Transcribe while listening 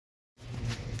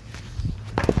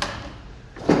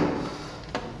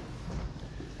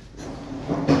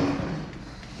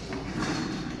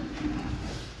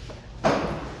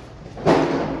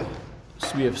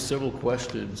perhaps we have several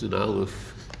questions in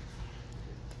Aleph.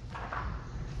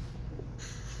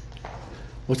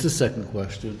 What's the second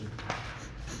question?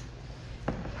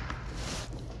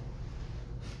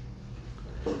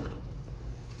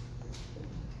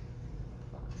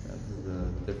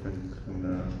 Different between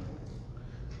the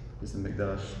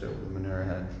Mikdash, the menorah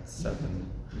had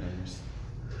 7 layers.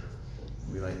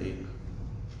 We light 8.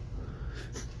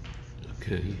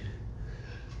 Okay.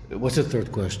 What's the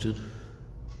third question?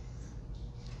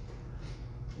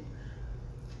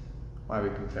 Why are we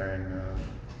comparing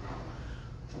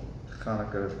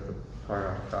Chanukah to the part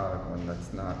of Chag when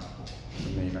that's not the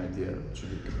main idea? It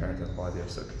should be compared to the whole idea of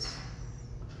Sukkot.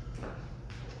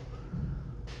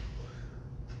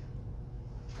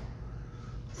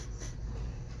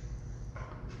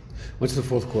 What's the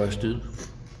fourth question?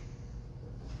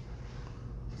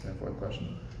 Is that a fourth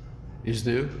question? Is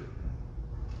there?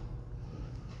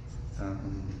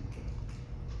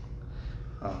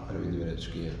 What do we do at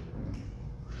Shkia?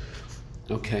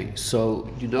 Okay, so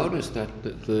you notice that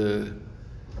the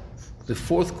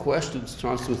fourth question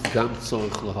starts with Gam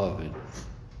Tzorich Lahavin.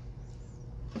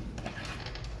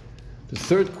 The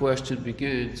third question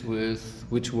begins with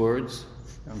which words?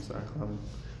 I'm sorry, Lahavin.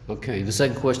 Okay, the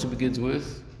second question begins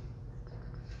with?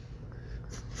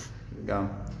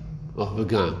 Gam. Oh,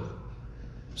 V'gam.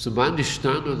 So man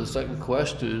nishtana, the second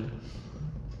question,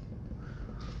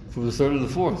 from the third and the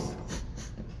fourth.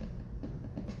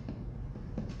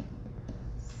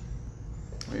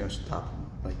 We should top,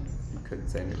 like you could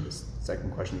say maybe the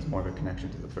second question is more of a connection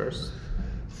to the first.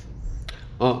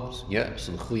 Oh, yeah,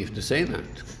 so you have to say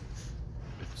that.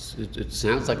 It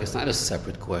sounds like it's not a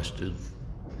separate question.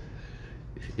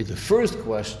 In the first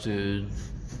question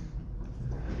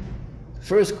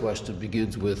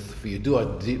begins with v'yidu a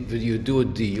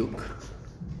diuk.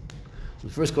 The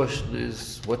first question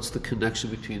is, what's the connection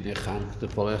between the Echad and the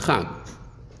Pol Echad?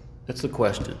 That's the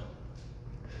question.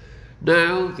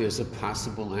 Now, there's a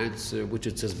possible answer, which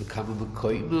it says,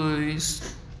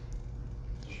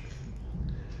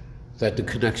 that the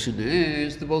connection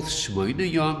is the both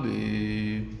Shmoyne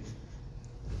Yomim,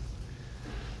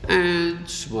 and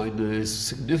Shmoyne is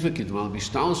significant,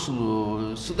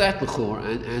 so that Bechor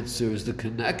answers the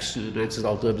connection, answers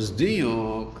Al Rebbe's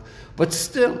Diuk, but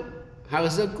still, how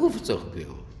is that Guf?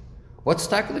 What's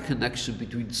the connection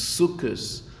between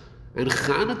Sukkot and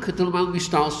Chanukah to Mal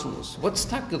Mishtalshalos? What's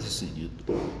the Sinyan?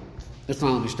 That's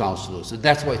Mal Mishtalshalos, and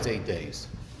that's why it's 8 days.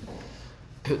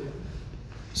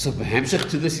 So, Behemshech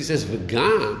to this, he says,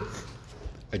 V'gam.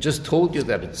 I just told you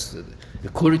that it's,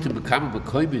 according to Mekama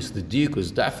Mekoimis, the Diuk was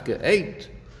Dafka 8.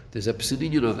 There's a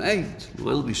Psinyan of 8.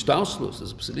 Mal Mishtalshalos,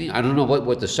 there's a Psinyan. I don't know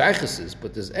what the Shaykhis is,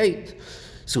 but there's 8.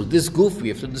 So, this Guf, we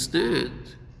have to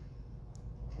understand.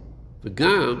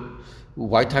 V'gam,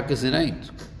 why Tak is it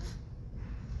 8?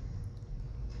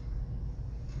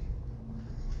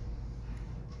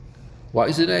 Why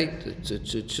is it 8? It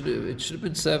should have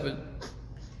been 7.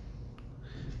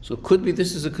 So it could be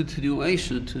this is a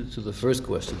continuation to the first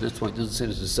question. That's why it doesn't say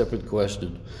it's a separate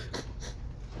question.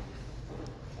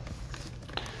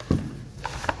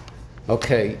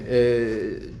 Okay,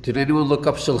 did anyone look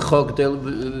up Shalchog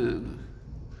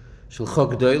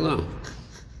Deila?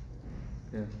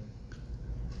 Yeah.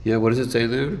 Yeah, what does it say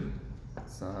there?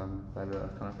 It's by the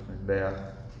Chanukah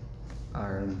Mizbeach,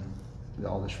 Aaron,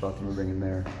 all the Shvatim were bringing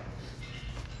their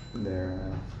I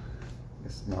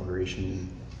guess inauguration,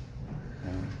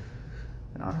 and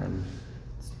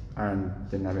Aaron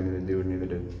didn't have anything to do, neither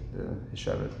did his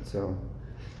Shevet, so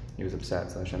he was upset.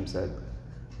 So Hashem said,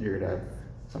 "You're gonna have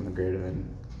something greater than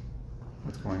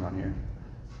what's going on here,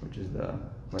 which is the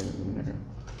light of the menorah."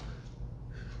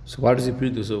 So why does he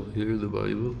bring this over here in the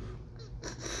Bible?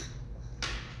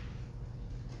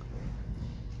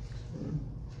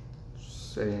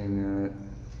 Saying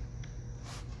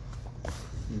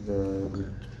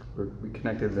we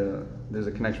connected there's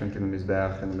a connection between the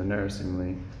Mizbeach and the menorah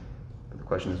seemingly, but the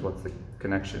question is what's the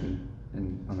connection?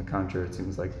 And on the contrary, it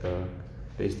seems like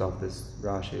based off this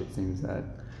Rashi, it seems that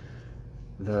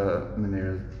the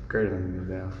menorah is greater than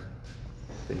the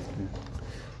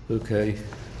Mizbeach.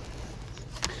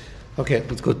 Okay,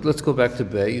 let's go back to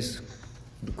Beis.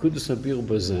 B'kudas Habir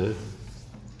Bazeh.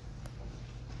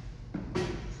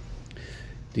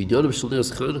 The Inyanim Shel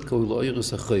Neres Chanukah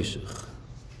U'Lo'eres HaChoshech.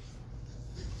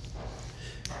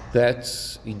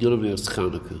 That's Inyanim Neres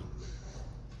Chanukah.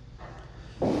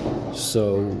 So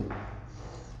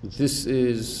this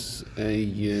is the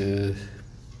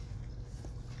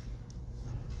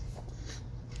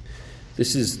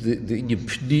Inyan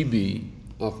Pnimi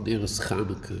of Neres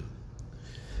Chanukah.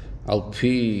 Al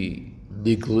Pi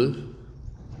Nigla.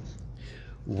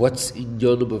 What's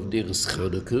Inyanim of Neres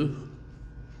Chanukah?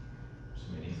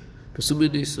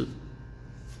 Pesumidisa.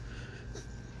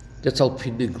 That's al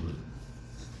pinigla.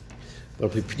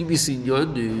 But al pinimis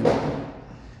inyanim,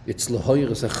 it's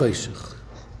lahoyres achayshach.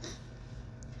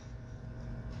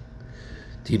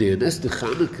 Tine anes de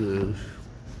Chanukah,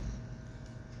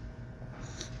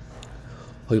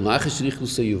 hoylach shnichnu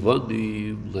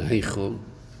seyavanim laheichol,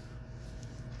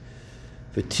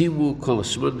 v'timu kol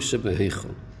hashman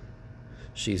mishabeheichol.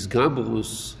 She's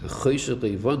gabrus achayshach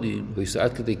leivanim,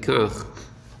 hoysat kedei kach,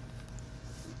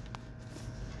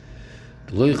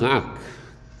 Loi rak.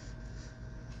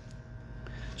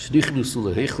 Shnichnu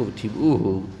laheichol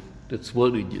v'timuhu, that's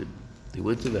one Indian. They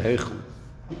went to the heichol.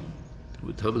 They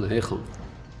went to the heichol.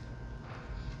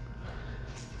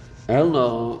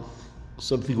 Ella,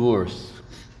 something worse.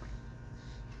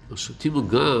 Timu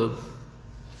gam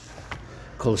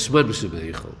kol shman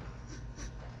b'shebeichol.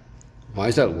 Why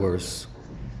is that worse?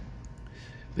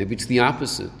 Maybe it's the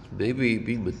opposite. Maybe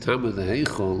being matama the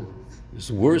heichol is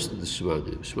worse than the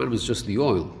shmanim. Shmanim is just the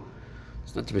oil.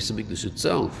 It's not the Beis Hamikdash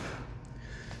itself.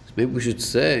 So maybe we should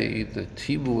say that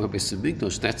Timu Beis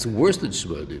Hamikdash, that's worse than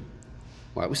shmanim.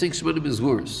 Why are we saying shmanim is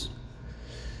worse?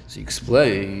 So he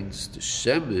explains the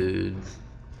shemen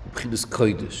b'chinas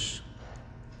kodesh.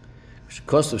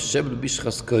 Because of shemen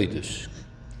mishchas kodesh.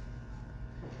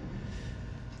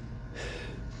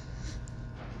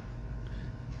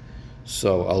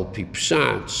 So al pi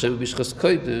pshat shemen mishchas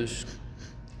kodesh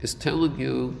is telling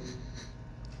you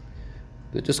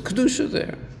that there's kedusha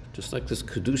there, just like there's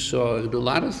kedusha in a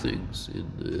lot of things,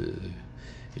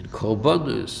 in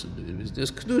korbanos,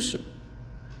 there's kedusha.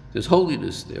 There's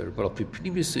holiness there, but al pi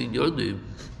pnimis inyanim,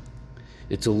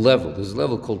 it's a level. There's a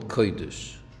level called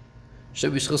kodesh.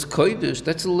 Shem Yishchas kodesh,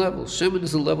 that's a level. Shemen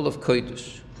is a level of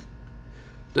kodesh.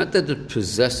 Not that it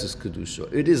possesses kedusha.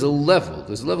 It is a level.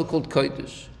 There's a level called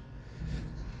kodesh,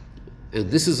 and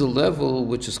this is a level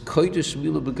which is kodesh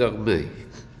mila b'garmei.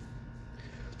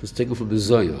 Let's take it from the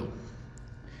Zohar.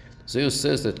 Zohar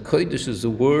says that kodesh is a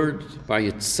word by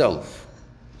itself.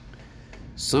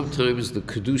 Sometimes the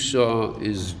kedusha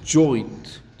is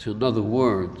joined to another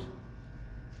word,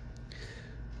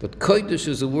 but kodesh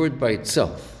is a word by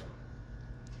itself,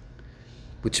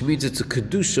 which means it's a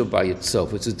kedusha by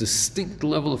itself. It's a distinct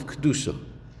level of kedusha.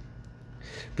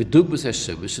 You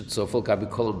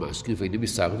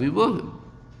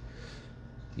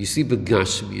see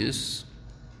begashmius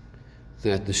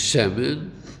that the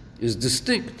shemen is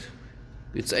distinct.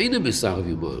 It's eina misar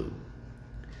v'imohim.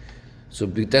 So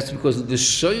that's because of the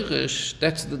shoyresh,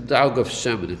 that's the dog of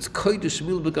shemen. It's kodesh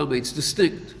mil b'gamei, it's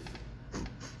distinct.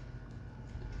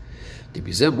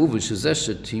 Dibizem uvin shezeh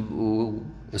shetimu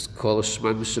es kol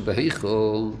shman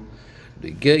mishabeheichol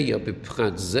negeya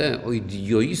b'pchat zeh oid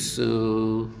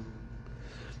yoysa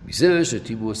bizeh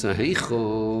shetimu es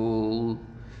ha'eichol.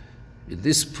 In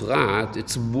this prat,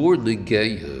 it's more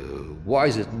negeya. Why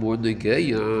is it more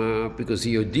negeya? Because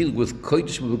you're dealing with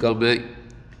kodesh mil b'gamei.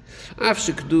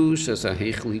 After Kedush, as a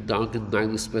heichli danken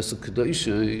nine special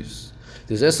Kedushas,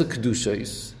 there's Esa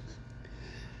Kedushas.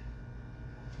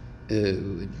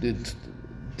 There's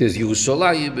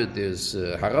Yerushalayim and there's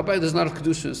Harabai, there's a lot of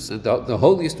Kedushas, and the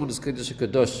holiest one is Kedush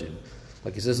HaKadoshim.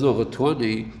 Like he says in over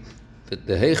 20, that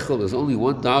the heichel is only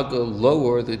one daga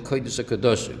lower than Kedush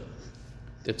HaKadoshim.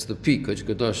 That's the peak, Kedush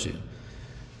HaKadoshim.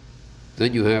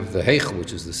 Then you have the heichel,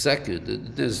 which is the second,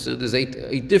 and there's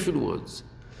eight different ones.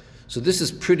 So this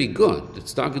is pretty good.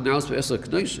 It's talking now for Esar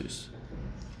Kneshes.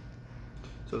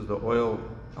 So is the oil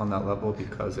on that level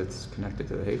because it's connected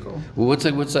to the heichel? Well,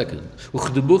 one second.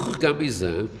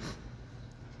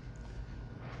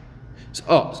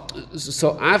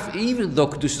 So even though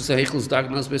Kedushas heichel is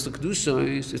talking now for Esar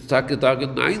Kneshes, it's talking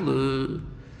Naila,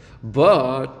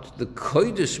 but the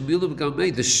Kodesh Milav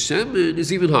Gamei, the Shemen,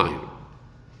 is even higher.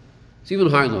 It's even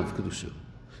higher than Kedusha.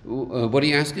 What are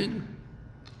you asking?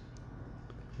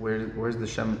 Where's the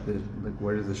shemen?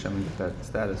 Where does the shemen get that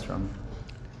status from?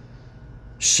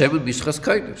 Shemen mishchas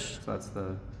kodesh. So that's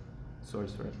the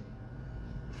source for it.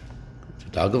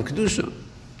 Dag of kedusha,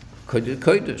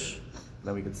 kodesh.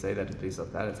 Then we could say that based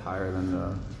off that, it's higher than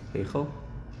the heichel.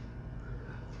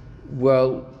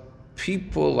 Well,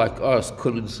 people like us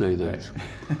couldn't say that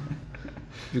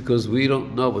because we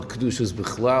don't know what kedusha is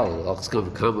bichlal. It's going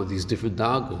to come with these different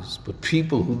dagas. But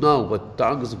people who know what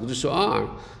dagas of kedusha are,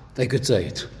 they could say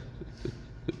it.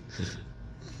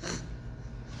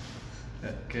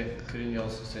 Couldn't you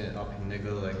also say up in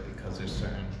nigel, like because there's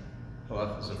certain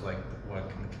halachas of like what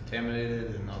can contaminate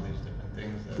it and all these different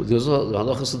things? But there's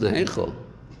halachas in the heichel.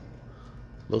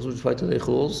 Halachas which fight the heichel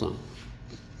also.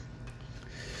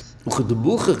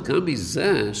 וכדמוכר גם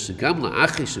מזה שגם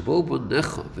לאחי שבו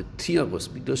בונך ותירוס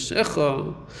מקדשך,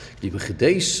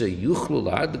 בכדי שיוכלו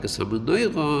להדליק את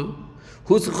המנורה,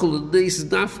 הוא צריך לנס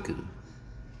דווקא.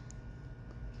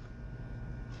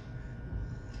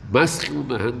 מסחיל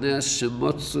מהנס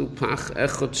שמוצו פח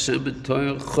אחד שמן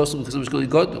תואר חוסר וחסר משקל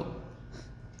גודל.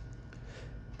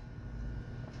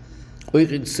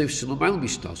 אויר אינסף שלא מעל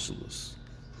משטר שלוס.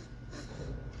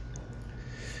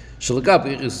 שלגב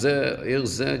עיר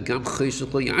זה גם חשך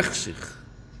לא יחשך.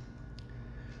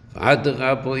 ועד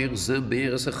הרבו עיר זה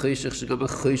בערס החשך שגם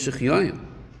החשך יוים.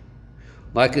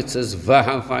 Like it says,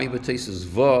 והווי בתייסס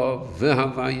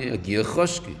והווי יגיע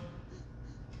חושקי.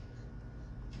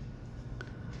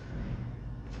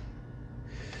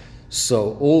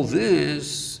 So all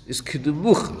this is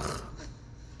kedemuchach.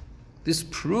 This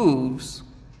proves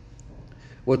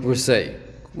what we're saying.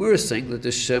 We're saying that the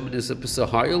Shemin is a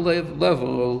higher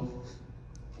level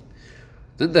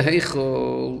than the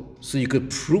Heichel, so you could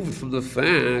prove it from the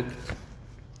fact.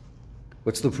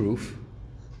 What's the proof?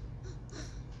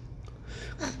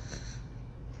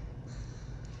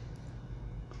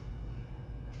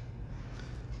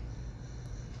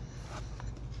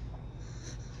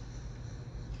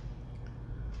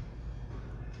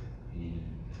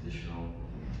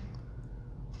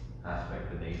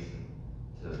 Aspect of Nathan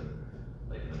to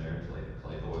like manure to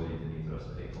like oil you need the rest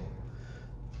of people.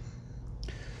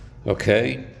 Okay.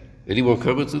 Any more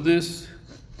comments on this?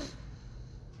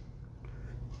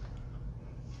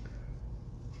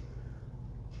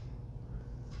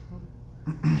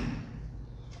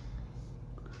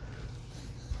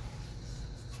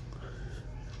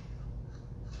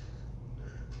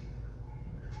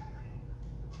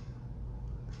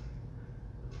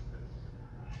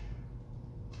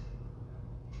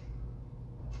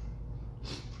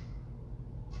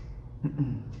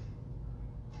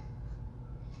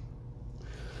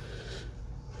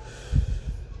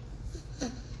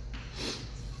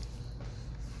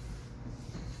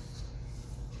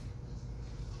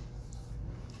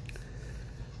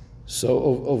 So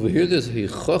over here there's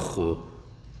Heichacha.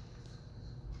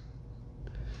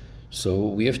 So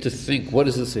we have to think, what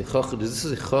is this Heichacha? Is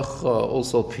this Heichacha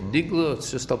also Pinigla? It's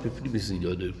just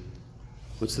Alpipinimis.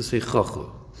 What's this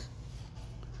Heichacha?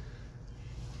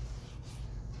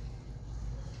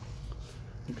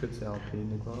 You could say Alpi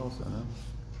Nigla also, no?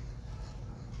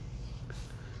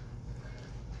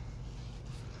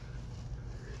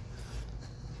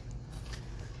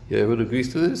 Yeah, everyone agrees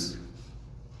to this?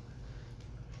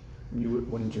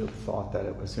 Wouldn't you have thought that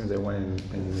as soon as they went in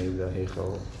and you made the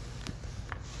Heichel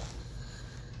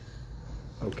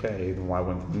okay, then why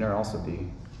wouldn't the Manera also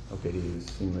be okay to use?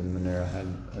 Seeing that the Manera had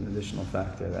an additional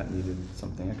factor that needed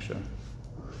something extra.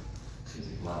 Seems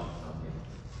like logic from you.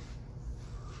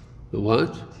 The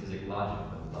what? Seems like logic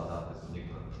from Lada is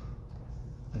Nigla.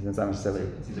 I think it's not necessarily.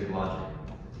 It seems like logic.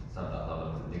 It's not that Lada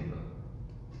is Nigla.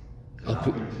 Is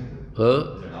Huh?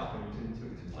 there an option between the two?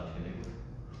 Between logic and Nigla?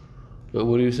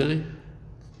 What are you saying?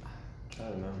 I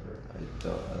remember. I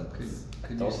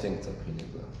Could don't you think it's a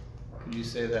pinigla. Could you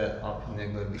say that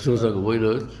Alpinigla because So it's like, why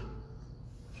not? I'm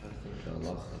trying to think of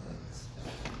Allah.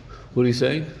 What are you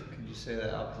saying? could you say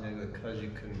that Alpinigla because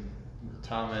you can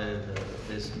matame the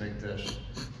basic mikdash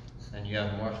and you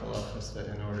have more halachas that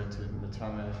in order to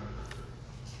matame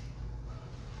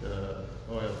the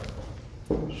oil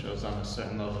shows on a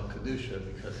certain level of kedusha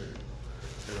because it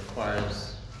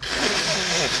requires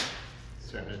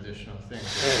certain additional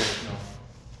things, additional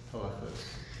halachas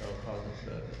that will cause it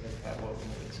to impact what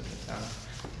it's in the town.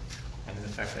 And the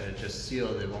fact that it's just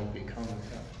sealed, it won't become like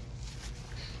that.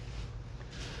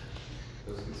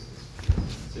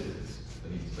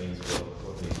 And he explains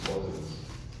what he causes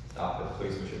after the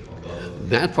place which it comes out.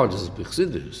 That part is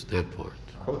Bechsidus, that part.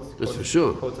 That's for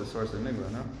sure. Quotes a source of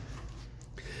Nigla, no?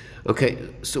 Okay,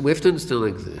 so we have to understand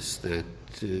like this, that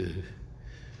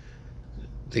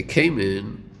they came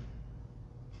into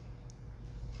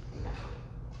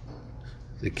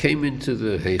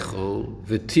the Heichal,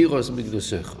 v'tiros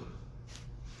migdoshecha.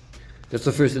 That's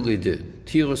the first thing they did,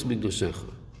 tiros migdoshecha.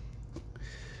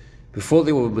 Before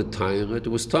they were matayra, it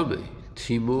was tamei.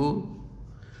 Timu,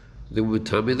 they were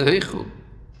matayra the Heichal.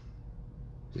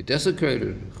 They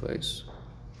desecrated the place,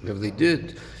 whatever they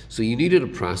did. So you needed a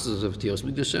process of tiros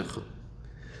migdoshecha.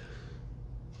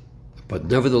 But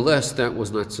nevertheless, that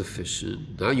was not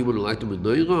sufficient. Now you want to light them in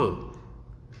Neira.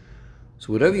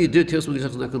 So whatever you did, tiros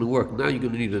migdoshecha is not going to work. Now you're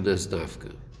going to need a nes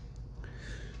dafka.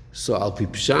 So al pi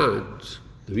pshat,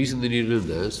 the reason they needed a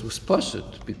nes was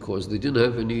pashat, because they didn't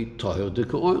have any tahor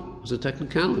dika oil. It was a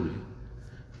technicality.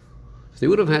 If they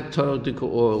would have had tahor dika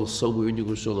oil somewhere in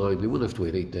Yerushalayim, they wouldn't have to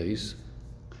wait 8 days.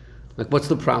 Like, what's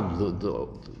the problem?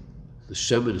 The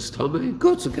shemen is tummy.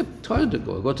 Good, so get tired to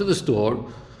go. Go to the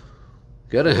store,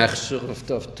 get a hechsher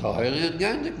of tire, and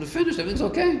get it, finish. Everything's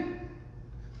okay.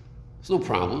 There's no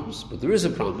problems, but there is a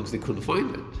problem because they couldn't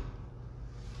find it.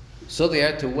 So they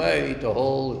had to wait it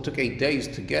took 8 days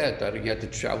to get. You had to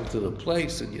travel to the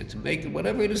place and you had to make it,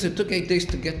 whatever it is. It took 8 days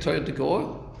to get tire to go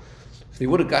oil. If they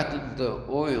would have gotten the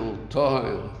oil,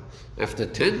 tire, after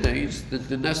 10 days,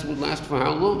 the nest would last for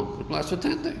how long? It would last for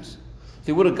 10 days. If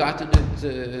they would have gotten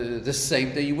it the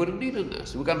same day, you wouldn't need a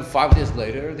nest. If we got it 5 days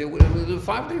later, they would have, within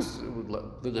 5 days,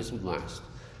 the nest would last.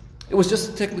 It was just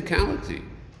a technicality.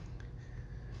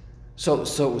 So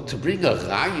to bring a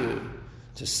raya,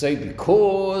 to say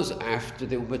because after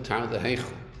they were matar the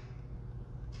heichel,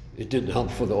 it didn't help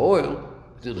for the oil,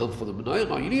 it didn't help for the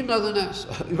menorah, you need another nest.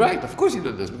 Right, of course you need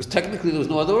another nest, because technically there was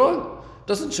no other oil. It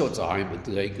doesn't show it's a high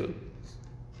regel.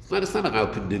 It's not a rao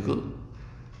penigel.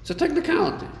 It's a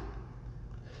technicality.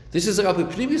 This is a rao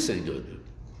previous inyanim.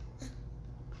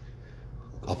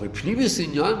 Rao previous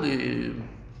inyanim,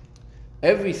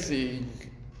 everything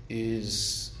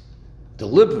is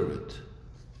deliberate.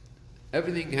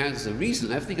 Everything has a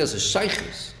reason, everything has a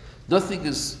shaykhis. Nothing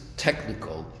is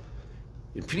technical.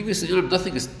 In previous inyanim,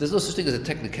 there's no such thing as a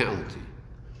technicality.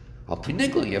 Al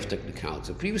pinigla, you have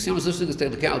technicality. Previous inyanim, there's no such thing as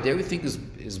technicality. Everything is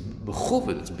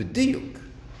mechuven, it's bediyuk.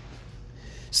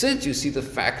 Since you see the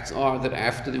facts are that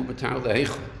after the umatar the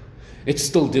heichel, it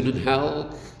still didn't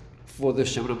help for the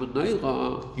Shemen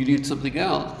HaMenorah, you need something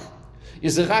else.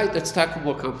 Is it right? That's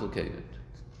more complicated.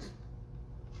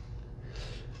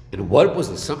 And what was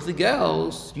the something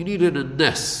else? You needed a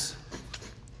nes.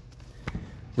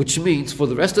 Which means for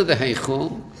the rest of the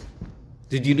heichel,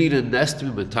 did you need a nes to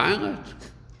be metayirat?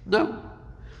 No.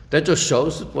 That just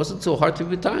shows it wasn't so hard to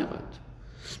be metayirat.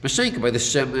 Mashenka, by the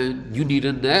shemen, you need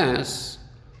a nes,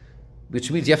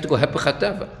 which means you have to go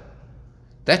hepachateva.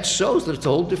 That shows that it's a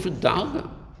whole different dalga.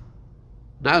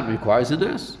 Now it requires a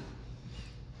nes.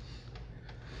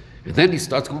 And then he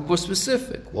starts going more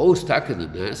specific. What was taka the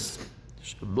nes?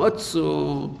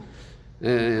 Matzo,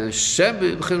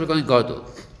 shemen, going gadol.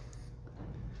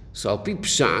 So al pi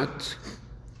pshat,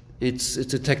 it's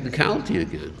a technicality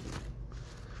again,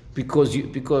 because you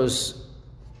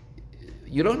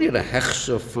don't need a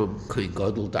hechsher from kohen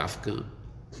gadol dafka.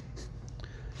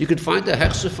 You could find a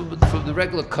hechsher from the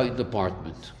regular kohen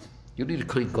department. You need a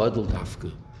kohen gadol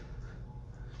dafka.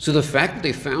 So the fact that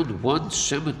they found one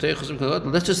shemen teichos from kohen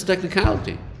gadol, that's just a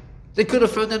technicality. They could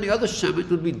have found any other shemen, it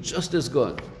would be just as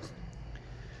good.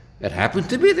 It happened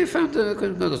to be they found a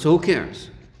kohen gadol, so who cares?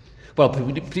 Well,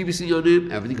 previously on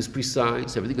him, everything is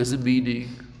precise, everything has a meaning,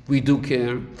 we do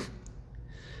care.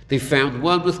 They found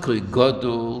one with kohen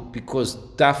gadol because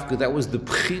dafka, that was the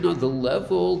pchina, the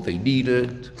level they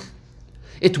needed.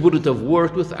 It wouldn't have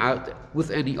worked with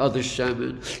any other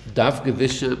shemen, dafka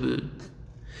this shemen.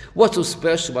 What's so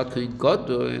special about kohen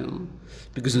gadol?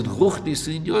 Because in ruchnis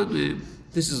inyanim,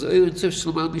 this is ein tzef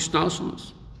shlomal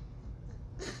mishtalshalos.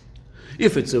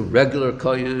 If it's a regular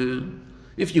kohen,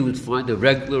 if you would find a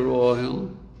regular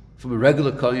oil from a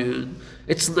regular kohen,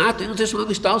 it's not ein tzef shlomal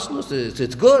mishtalshalos.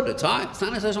 It's good, it's high. It's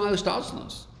not ein tzef shlomal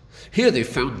mishtalshalos. Here they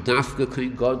found dafka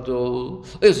kohen gadol,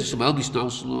 ein tzef shlomal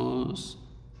mishtalshalos.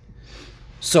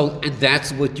 So, and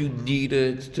that's what you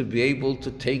needed to be able to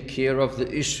take care of the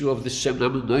issue of the Shemen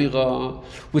HaMenorah,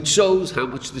 which shows how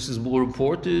much this is more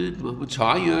important, how much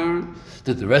higher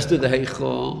than the rest of the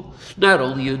Heichel. Not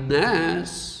only a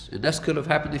Nes could have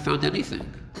happened, they found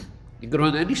anything. You could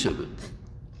run any Shemen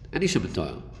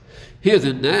tile. Here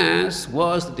the Nes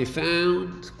was that they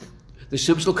found the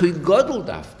Shem Shel Kohen Gadol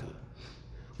Dafka,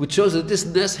 which shows that this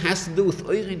Nes has to do with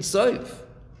Oirin Soif.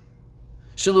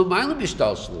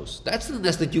 That's the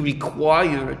nest that you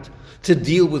required to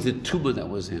deal with the tumor that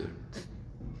was here.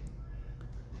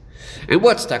 And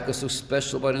what's taka so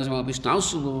special about Israel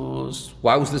Mishtalshalos?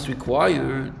 Why was this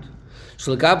required?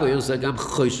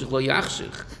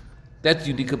 That's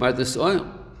unique about this oil.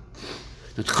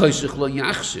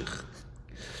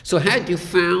 So had you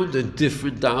found a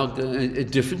different dalga, a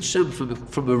different shem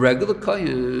from a regular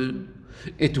kohen,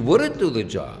 it wouldn't do the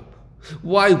job.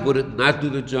 Why would it not do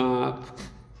the job?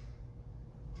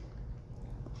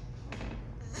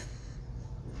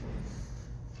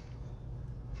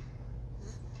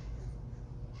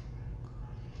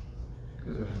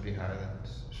 Because it would be higher than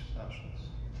Shashas.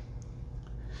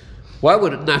 Why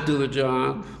would it not do the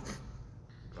job?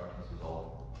 Darkness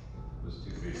was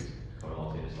too great.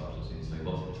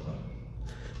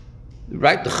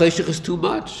 Right, the cheshach is too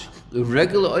much. The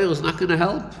regular oil is not going to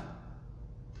help.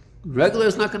 Regular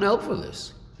is not going to help for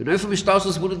this. The knife from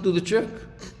Mishtalshalos wouldn't do the trick.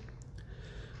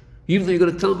 Even though you're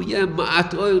going to tell me, yeah,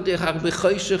 ma'at oil dechach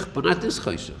bechayshach, but not this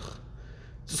chayshach.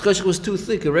 This cheshach was too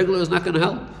thick. A regular is not going to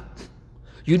help.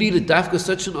 You need a dafka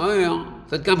such an oil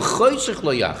that gam cheshach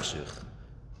lo yachshich.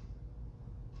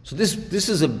 So this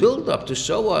is a build-up to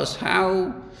show us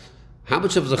how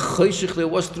much of the cheshach there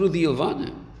was through the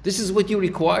Yavanim. This is what you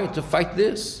require to fight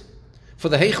this. For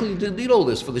the Heichel you didn't need all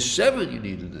this. For the Sheven you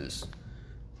needed this.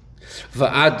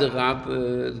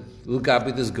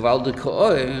 L'gabi this gewaldige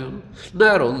oil,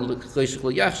 not only the cheshach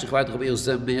lo yachshich, v'ad Rabbi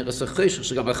Yosem mer as a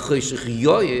cheshach, shegam a cheshach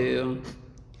yoyer.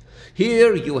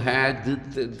 Here you had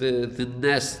the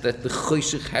nest that the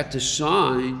cheshach had to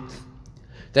shine.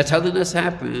 That's how the nest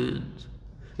happened.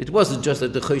 It wasn't just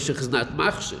that the cheshach is not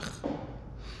machshich,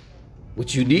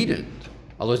 which you needed,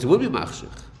 otherwise it would be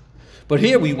machshich. But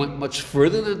here we went much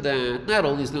further than that. Not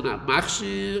only is there not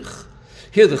machshich,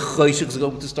 here the cheshach is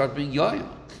going to start being yoyim.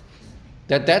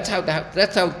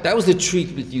 That was the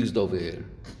treatment used over here.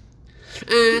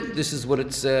 And this is what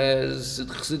it says in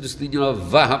Chassidus Linyan of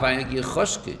Vahavaya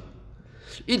Gichoshki.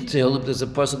 In Tehillim there's a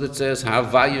pasuk that says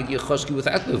Havaya Gichoshki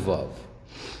without the Vav.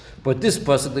 But this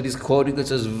pasuk that he's quoting, it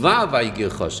says Vavai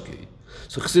Gichoshki.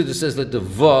 So Chassidus says that the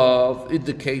Vav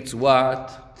indicates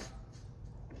what?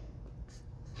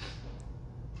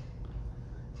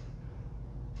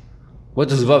 What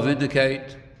does Vav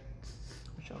indicate?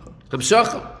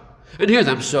 Hamshacha. And here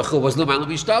the Hamshacha was L'malam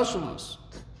Yishtalshalos.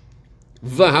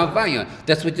 Vahavaya.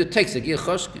 That's what it takes, a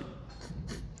Gichoshki.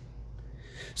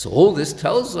 So all this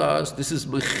tells us, this is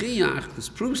Mechiach, this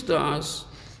proves to us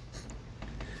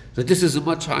that this is a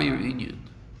much higher inyan.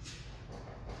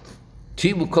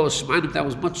 Timu kol shmanim, that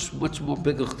was much more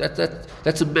bigger.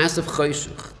 That's a massive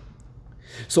cheshach.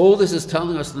 So all this is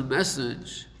telling us the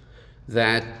message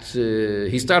that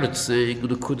he started saying in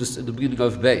the Kudus in the beginning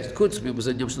of Beis. Kudus was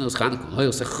in Yom Shnei's Chanukah.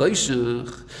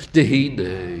 Cheshach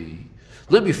dehine.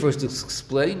 Let me first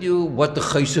explain you what the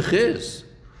cheshach is.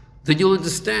 Then you'll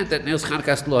understand that Neil's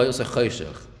Chanukah is a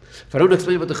cheshach. If I don't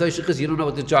explain what the cheshach is, you don't know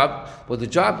what the job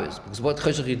is, because what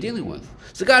cheshach you're dealing with.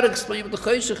 So God explain what the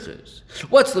cheshach is.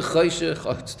 What's the cheshach?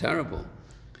 Oh, it's terrible.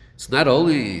 It's not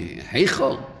only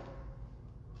heichel.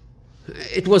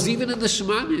 It was even in the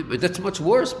Shemanim, and that's much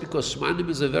worse because Shemanim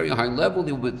is a very high level.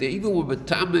 They even were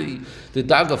metame, the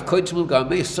dag of koitzmul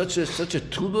gameh, such a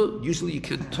tumah. Usually you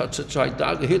can't touch such a high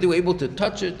dag. Here they were able to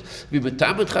touch it, be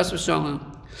metame chas v'shalom.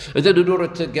 And then in order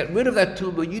to get rid of that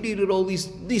tumah, you needed all these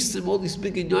nisim, all these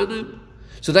big inyanim.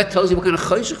 So that tells you what kind of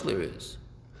cheshach there is.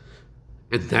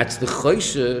 And that's the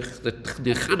cheshach that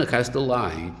Chanukah has the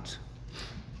light.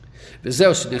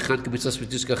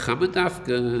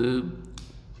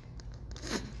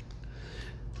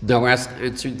 Now we're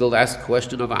answering the last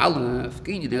question of Aleph.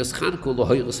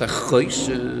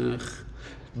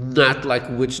 Not like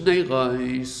which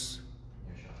neirais?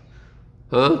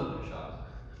 Huh?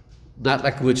 Not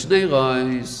like which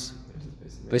neirais?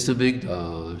 Beis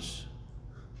Hamikdash.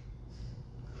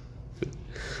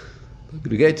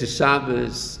 When you get to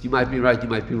Shabbos, you might be right, you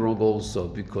might be wrong also,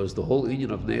 because the whole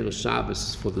union of Neiras Shabbos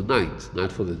is for the night,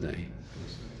 not for the day.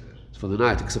 It's for the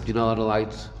night, except you're not allowed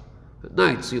to light at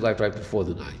night, so you light right before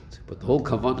the night. But the whole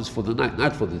kavanah is for the night,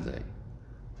 not for the day.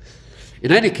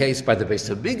 In any case, by the Beis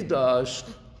Hamikdash,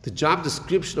 the job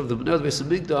description of the Menor of the Beis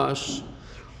Hamikdash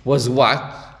was what?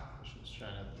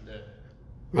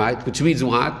 Right, which means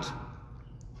what?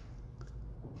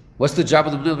 What's the job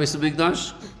of the Menor of the Beis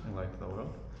Hamikdash? Like the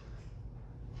world.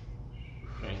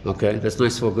 Okay, that's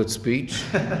nice for a good speech.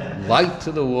 Light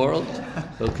to the world.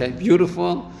 Okay,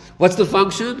 beautiful. What's the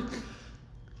function?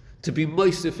 To be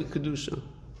moisif in Kedusha.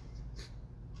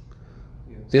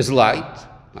 There's light's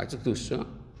a Kedusha.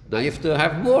 Now you have to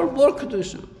have more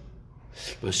Kedusha.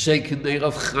 Mashiach Neir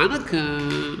of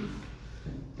Chanukah,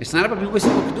 it's not about being moisif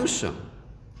in Kedusha.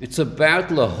 It's about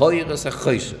lahoyer as a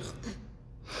cheshach.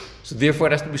 So therefore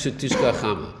it has to be shetishka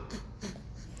achama.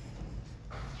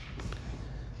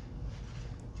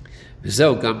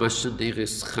 וזהו גם מה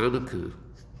שנרס חנוכה.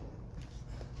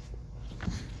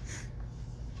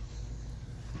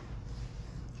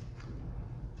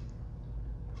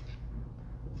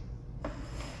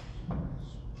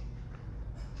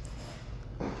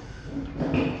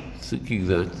 Thinking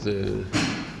that the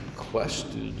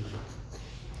question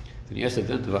that he asked at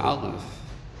the end of Aleph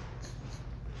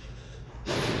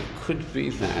could be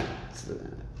that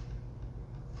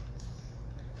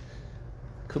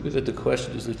the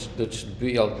question is that should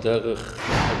be al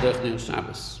derech Neir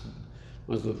Shabbos.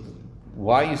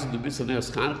 Why is in the midst of Neir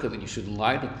Chanukah that you should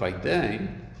light it by day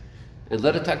and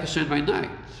let it take a shine by night?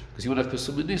 Because you want to have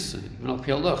Pesum Nisa, you want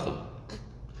to have Pialacha.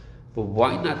 But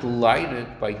why not light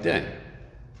it by day?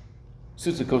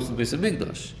 Since it comes to the Beis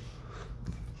Hamikdash.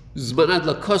 Zmanad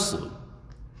Lakosa.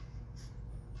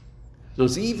 So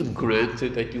it's even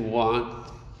granted that you want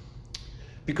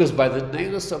Because by the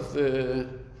nearest of the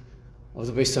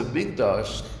Beis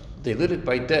Hamikdash, they lit it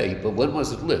by day, but when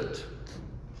was it lit?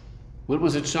 When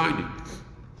was it shining?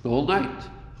 The whole night.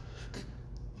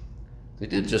 They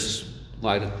didn't just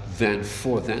light it then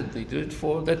for then, they did it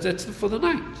for that's for the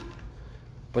night.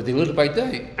 But they lit it by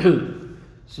day.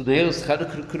 So the Eretz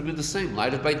Chanukah could have been the same,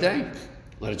 light it by day,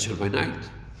 light it shine by night.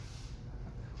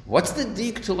 What's the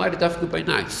dig to light it after by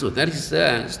night? So that he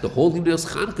says the whole Eretz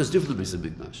Chanukah is different than Beis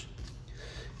Hamikdash.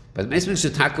 But the Beis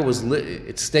Hamikdash was lit,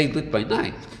 it stayed lit by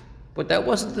night. But that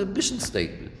wasn't the mission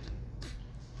statement.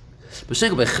 But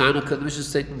by Chanukah, the mission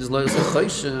statement is light as a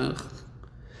choshech.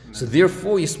 So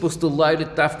therefore, you're supposed to light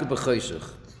it dafka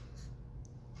b'choshech.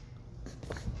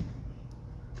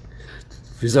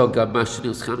 V'zal gam mashin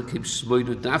es Chanukah im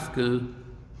shmoynu dafka.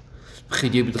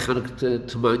 V'chen yem Chanukah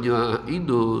t'manya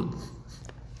ha'inun.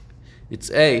 It's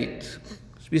 8.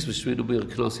 Shbis v'shminu mir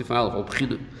k'nosif alaf al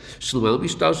b'china. Shlomal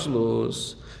mishtal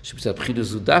shlos. Shbis b'china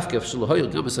zu dafka. V'shlo hoyer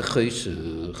gam es a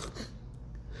choshech.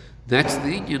 That's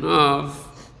the union of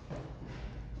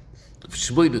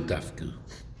shmoynu dafka.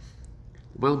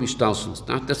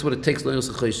 That's what it takes.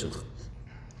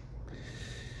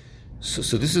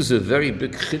 So this is a very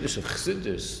big chiddush of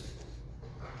chassidus,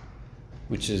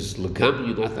 which is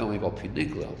legami not that way about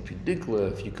Pinigla.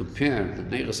 Pinigla, if you compare the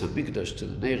Neiros Hamikdash to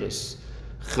the Neiros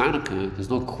Chanukah, there's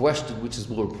no question which is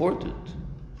more important.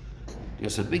 The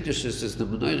Neiros Hamikdash is the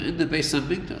menorah in the Beis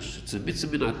Hamikdash. It's a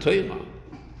mitzvah min ha-Torah.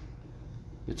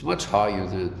 It's much higher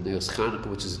than Neiros Chanukah,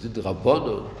 which is the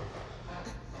Rabanan.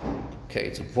 Okay,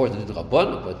 it's important in the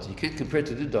Rabanan, but you can't compare it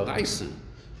to the Daraisa.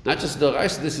 Not just the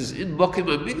Daraisa, this is in Mokim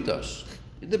HaMikdash.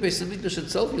 In the Beis HaMikdash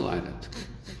itself, you light it.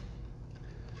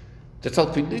 That's Al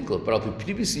Pinigla, but Al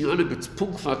Pinibis Yonim, it's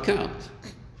Punk Fakert.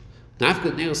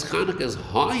 Nafka Neiros Chanukah is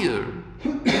higher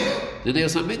than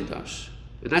Neiros HaMikdash.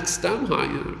 And that's down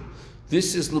higher.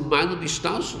 This is L'mayla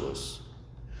Mishtalshalos.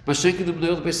 Mashenkin the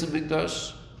Menorah Beis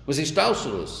HaMikdash was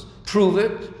Ishtalshalos. Prove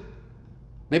it.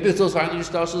 Maybe it's those higher than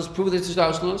Ishtalshalos. Prove that it's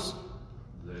Ishtalshalos.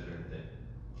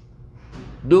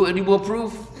 No, any more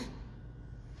proof?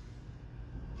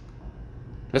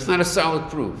 That's not a solid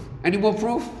proof. Any more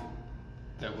proof?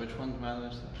 That which one's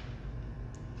Menorah?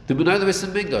 The Menorah Beis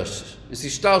Hamikdash is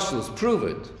Ishtalshalos. Prove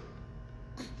it.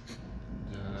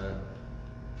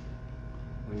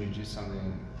 When you do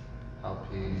something,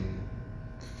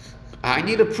 I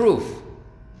need a proof.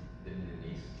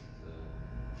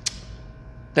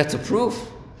 That's a proof.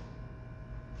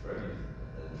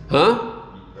 Huh?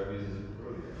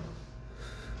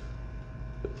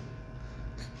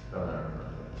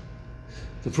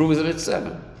 The proof is that it's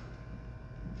 7.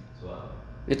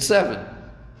 It's 7.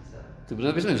 The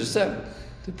Menorah Beis Hamikdash is 7.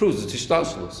 The proof is it's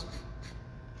Ishtalshalos.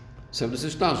 7 is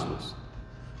Ishtalshalos.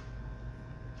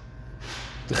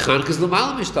 The Chanukah is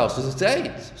L'mayla Mishtalshalos. It's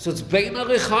 8. So it's Bein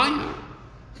HaRechaya.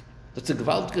 That's a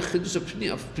gewaltige chiddush of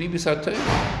Pnimis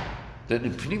HaTorah. Then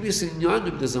in Pnimis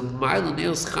Inyanim there's a mile in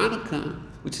Neiros Chanukah,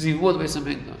 which is even more than Beis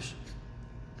Hamikdash.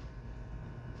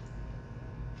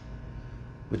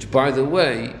 Which, by the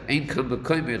way, Ein Kan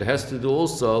B'Koyim, it has to do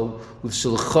also with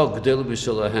Shalchah G'delim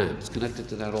B'Shalahem. It's connected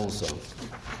to that also.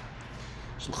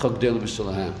 Shalchah G'delim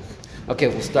B'Shalahem. Okay,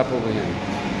 we'll stop over here.